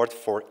Mercer Award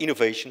for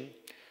Innovation,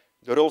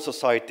 the Royal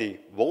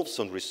Society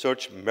Wolfson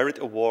Research Merit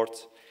Award,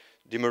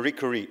 the Marie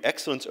Curie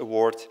Excellence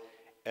Award,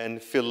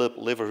 and Philip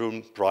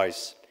Leverhulme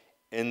Prize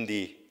in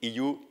the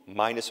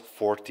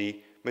EU-40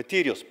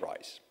 Materials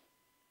Prize.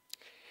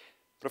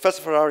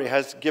 Professor Ferrari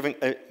has given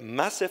a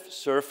massive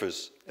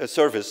service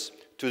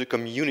to the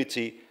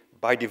community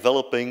by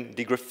developing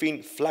the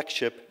graphene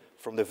flagship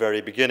from the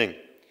very beginning.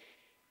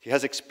 He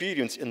has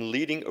experience in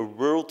leading a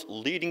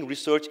world-leading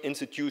research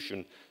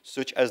institution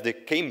such as the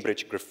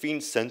Cambridge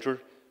Graphene Center,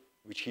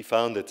 which he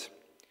founded.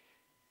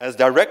 As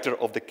director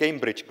of the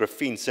Cambridge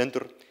Graphene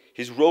Center,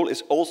 his role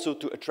is also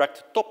to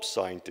attract top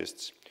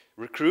scientists,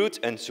 recruit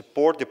and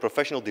support the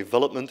professional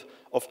development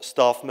of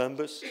staff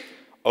members,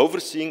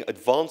 overseeing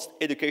advanced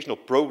educational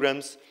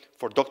programs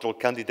for doctoral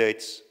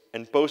candidates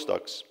and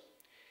postdocs.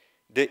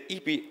 The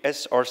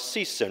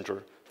EPSRC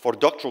Center for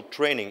Doctoral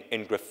Training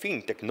in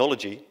Graphene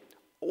Technology,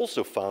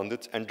 also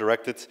founded and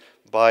directed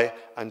by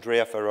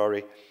Andrea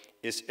Ferrari,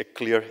 is a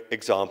clear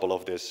example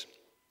of this.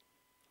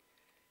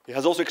 He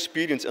has also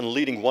experience in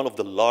leading one of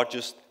the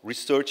largest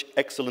research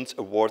excellence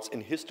awards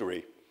in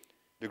history,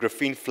 the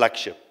Graphene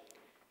Flagship.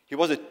 He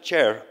was a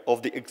chair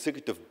of the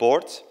executive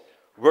board,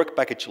 work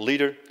package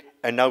leader,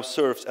 and now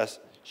serves as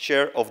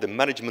chair of the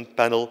management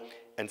panel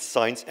and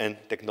science and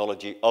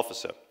technology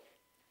officer.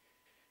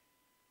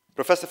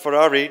 Professor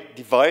Ferrari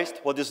devised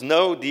what is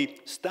now the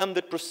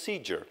standard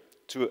procedure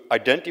to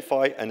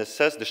identify and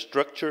assess the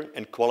structure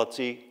and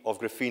quality of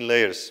graphene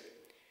layers.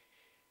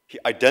 He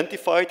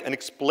identified and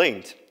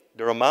explained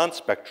the Raman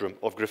spectrum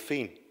of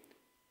graphene.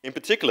 In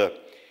particular,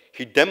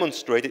 he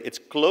demonstrated its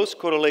close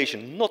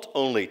correlation not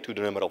only to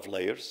the number of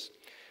layers,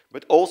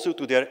 but also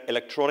to their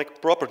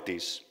electronic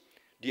properties,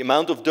 the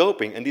amount of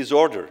doping and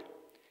disorder,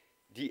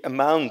 the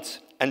amount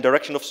and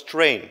direction of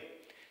strain,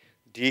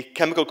 the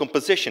chemical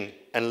composition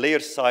and layer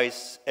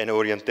size and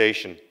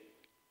orientation.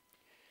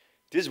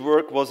 This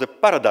work was a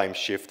paradigm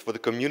shift for the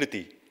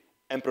community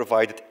and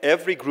provided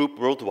every group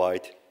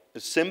worldwide a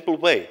simple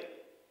way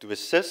to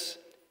assess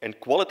and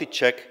quality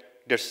check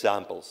their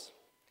samples.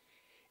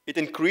 It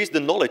increased the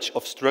knowledge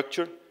of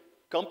structure,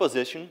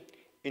 composition,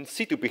 in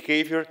situ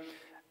behavior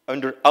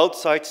under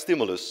outside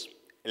stimulus,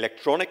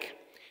 electronic,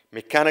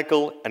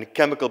 mechanical, and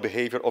chemical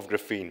behavior of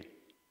graphene.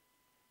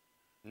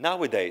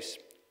 Nowadays,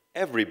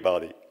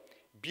 everybody,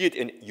 be it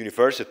in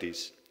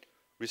universities,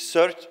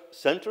 research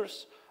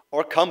centers,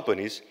 or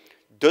companies,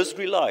 does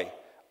rely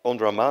on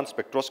Raman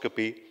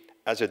spectroscopy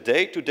as a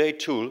day-to-day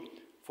tool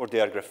for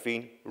their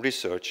graphene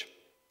research.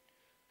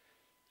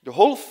 The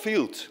whole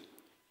field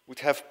would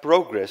have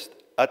progressed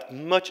at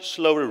much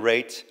slower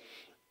rate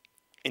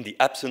in the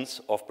absence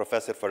of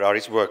Professor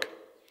Ferrari's work.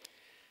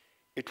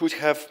 It would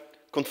have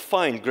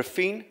confined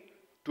graphene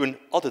to an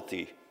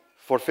oddity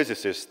for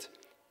physicists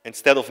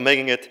instead of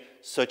making it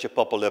such a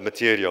popular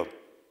material.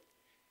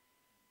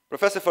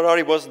 Professor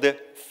Ferrari was the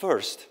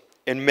first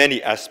in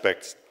many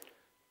aspects.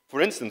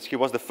 For instance, he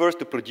was the first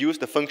to produce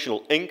the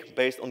functional ink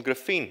based on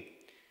graphene.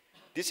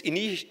 This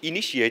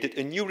initiated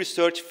a new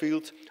research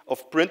field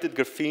of printed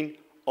graphene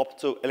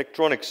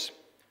optoelectronics.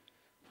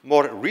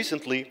 More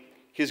recently,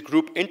 his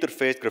group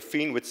interfaced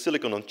graphene with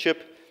silicon on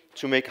chip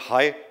to make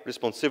high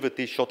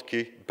responsivity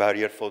Schottky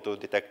barrier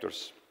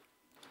photodetectors.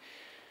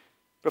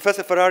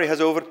 Professor Ferrari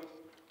has over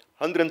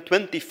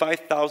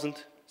 125,000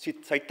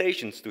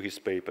 citations to his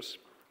papers.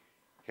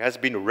 He has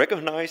been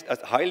recognized as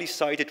a highly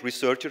cited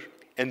researcher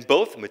in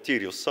both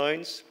material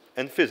science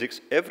and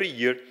physics every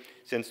year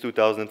since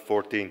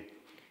 2014.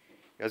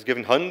 He has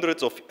given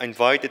hundreds of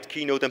invited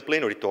keynote and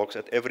plenary talks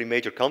at every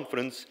major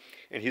conference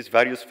in his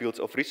various fields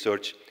of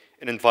research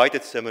and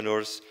invited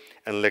seminars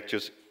and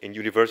lectures in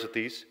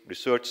universities,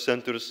 research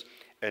centers,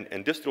 and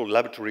industrial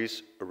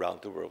laboratories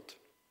around the world.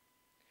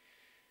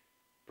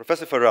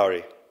 Professor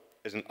Ferrari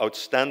is an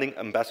outstanding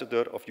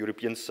ambassador of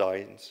European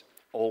science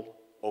all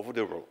over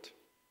the world.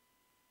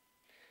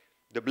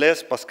 The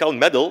Blaise Pascal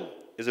Medal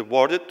is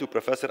awarded to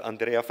Professor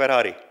Andrea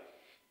Ferrari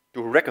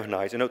to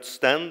recognize an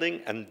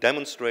outstanding and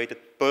demonstrated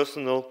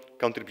personal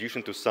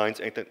contribution to science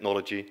and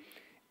technology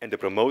and the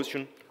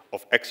promotion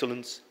of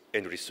excellence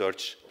in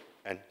research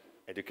and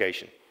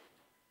education.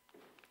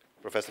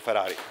 Professor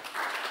Ferrari.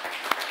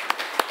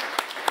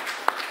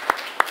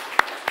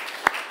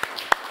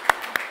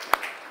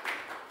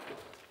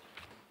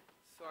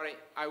 Sorry,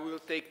 I will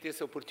take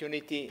this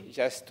opportunity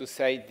just to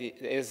say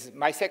it's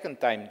my second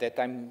time that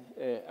I'm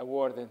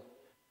awarded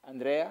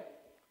Andrea.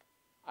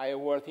 I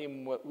award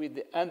him with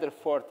the under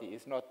 40,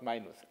 it's not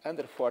minus,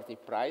 under 40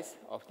 prize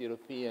of the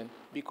European,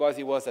 because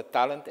he was a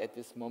talent at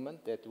this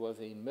moment, that was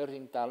an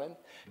emerging talent,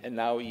 and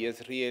now he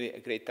is really a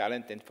great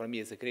talent, and for me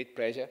it's a great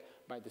pleasure,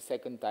 by the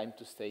second time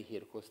to stay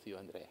here close to you,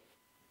 Andrea.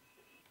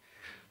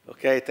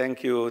 Okay,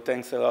 thank you.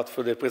 Thanks a lot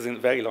for the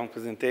very long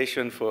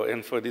presentation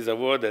and for this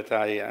award that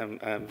I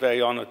am very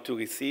honored to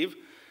receive.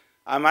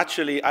 I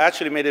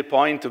actually made a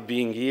point of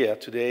being here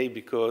today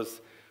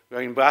because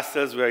we're in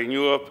Brussels, we're in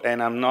Europe,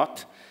 and I'm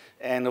not.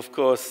 And of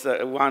course,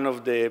 one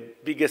of the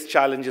biggest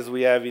challenges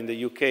we have in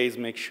the UK is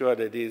make sure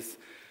that this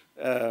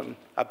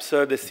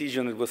absurd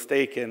decision that was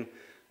taken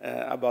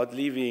about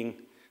leaving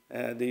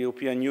the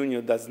European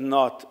Union does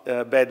not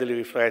badly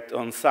reflect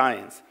on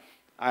science.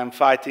 I'm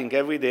fighting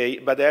every day,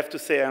 but I have to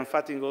say I'm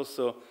fighting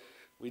also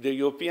with the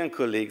European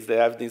colleagues. They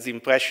have this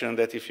impression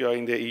that if you're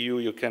in the EU,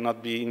 you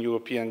cannot be in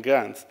European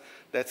grants.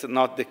 That's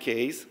not the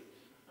case.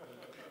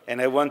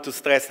 And I want to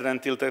stress that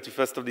until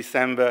 31st of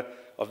December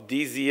of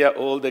this year,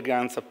 all the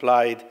grants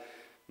applied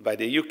by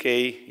the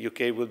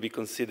UK will be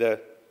considered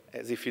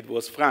as if it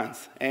was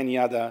France, any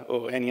other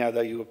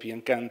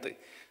European country.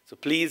 So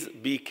please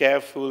be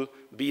careful,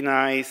 be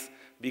nice,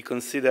 be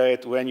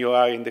considerate when you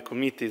are in the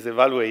committees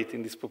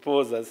evaluating these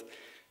proposals.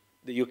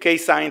 The UK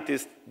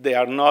scientists, they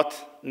are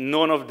not,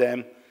 none of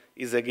them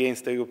is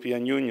against the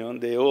European Union.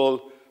 They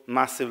all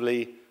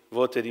massively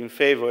voted in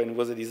favor, and it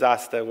was a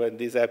disaster when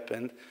this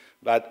happened.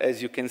 But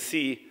as you can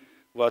see,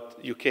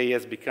 what UK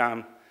has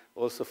become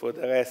also for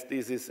the rest,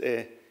 this is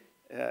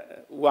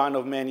one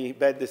of many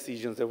bad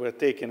decisions that were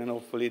taken, and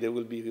hopefully they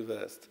will be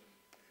reversed.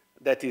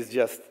 That is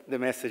just the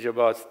message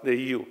about the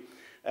EU.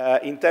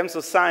 In terms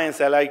of science,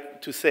 I like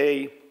to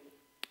say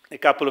a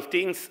couple of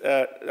things.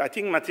 I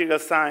think material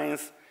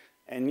science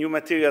and new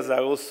materials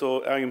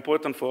are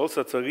important for all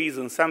sorts of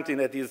reasons. Something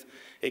that is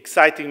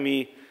exciting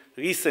me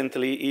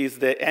recently is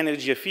the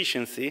energy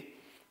efficiency,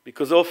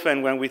 because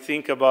often when we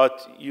think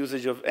about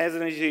usage of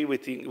energy, we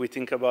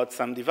think about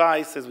some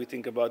devices, we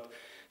think about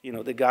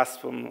the gas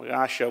from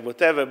Russia,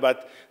 whatever,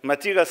 but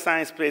material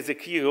science plays a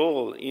key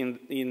role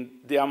in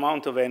the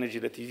amount of energy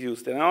that is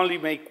used. And I only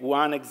make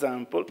one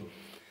example,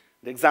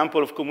 the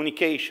example of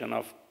communication,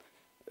 of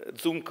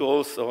Zoom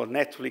calls or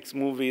Netflix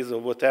movies or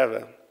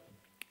whatever.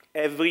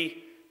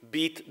 Every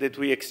bit that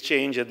we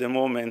exchange at the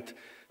moment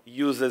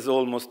uses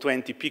almost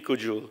 20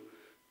 picojoule.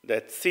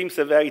 That seems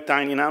a very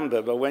tiny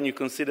number, but when you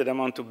consider the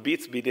amount of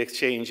bits being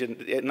exchanged,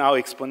 and now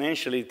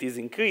exponentially it is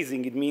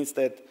increasing, it means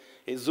that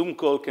a Zoom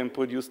call can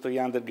produce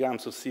 300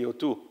 grams of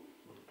CO2.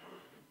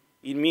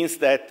 It means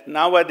that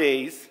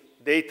nowadays,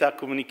 data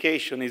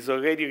communication is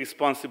already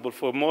responsible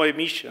for more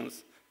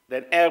emissions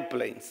than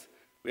airplanes.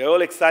 We are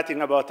all excited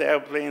about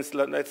airplanes,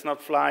 let's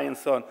not fly and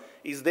so on.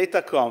 Is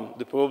datacom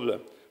the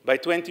problem? By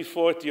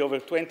 2040, over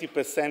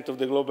 20% of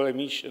the global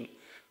emission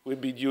will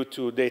be due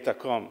to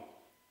datacom.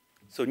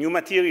 So new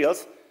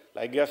materials,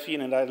 like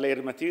graphene and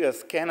related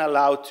materials, can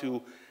allow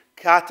to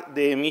cut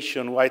the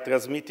emission while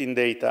transmitting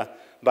data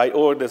by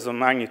orders of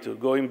magnitude,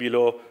 going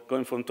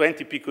from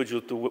 20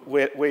 picojoule to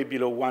way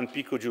below 1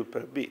 picojoule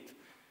per bit.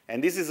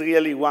 And this is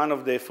really one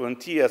of the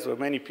frontiers where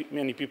many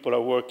people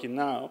are working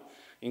now,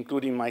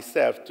 including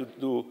myself, to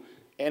do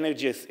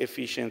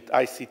energy-efficient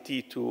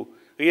ICT to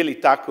really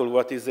tackle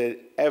what is an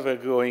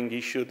ever-growing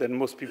issue that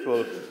most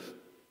people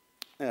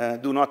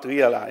do not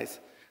realize.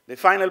 The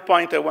final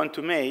point I want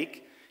to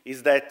make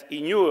is that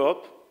in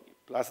Europe,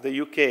 plus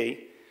the UK,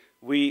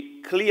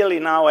 we clearly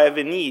now have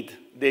a need.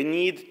 The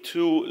need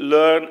to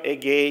learn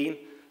again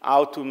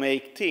how to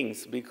make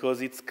things,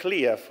 because it's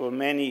clear for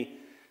many,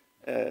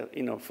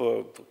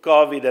 for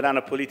COVID and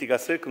other political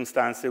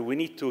circumstances, we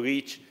need to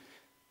reach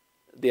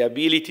the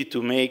ability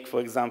to make, for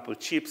example,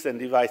 chips and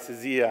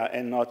devices here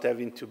and not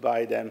having to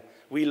buy them.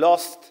 We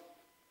lost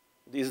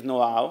this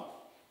know-how.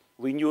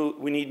 We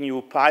need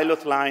new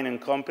pilot line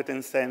and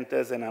competence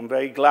centers, and I'm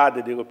very glad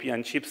that the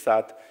European Chips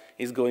Act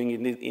is going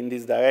in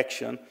this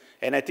direction.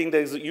 And I think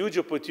there's a huge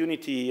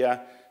opportunity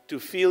here to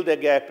fill the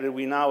gap that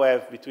we now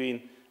have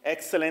between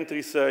excellent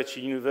research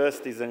in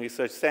universities and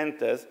research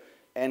centers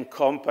and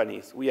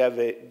companies. We have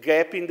a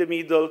gap in the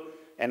middle,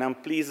 and I'm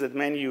pleased that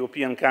many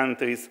European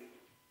countries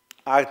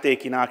are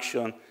taking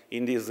action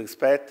in this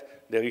respect.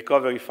 The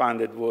recovery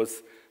fund that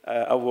was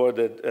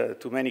awarded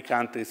to many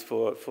countries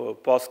for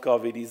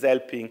post-COVID is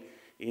helping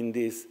in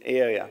this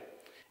area.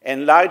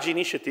 And large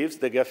initiatives,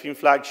 the graphene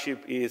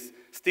flagship is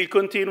still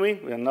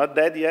continuing. We are not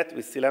dead yet.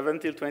 We still have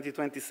until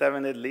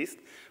 2027 at least.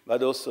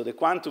 But also the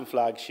quantum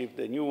flagship,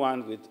 the new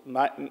one with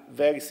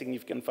very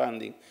significant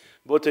funding,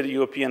 both at the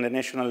European and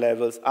national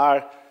levels,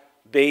 are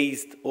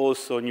based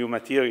also on new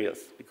materials.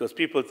 Because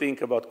people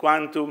think about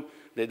quantum,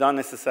 they don't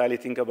necessarily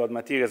think about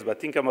materials, but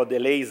think about the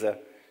laser.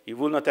 You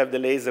will not have the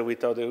laser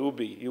without the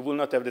ruby. You will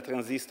not have the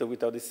transistor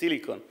without the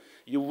silicon.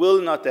 You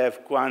will not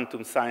have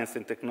quantum science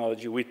and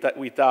technology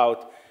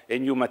without a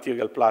new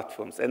material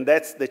platforms. And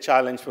that's the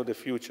challenge for the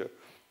future.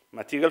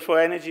 Material for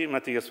energy,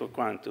 materials for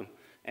quantum.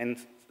 And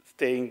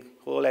staying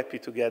all happy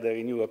together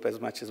in Europe as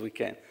much as we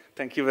can.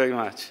 Thank you very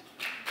much.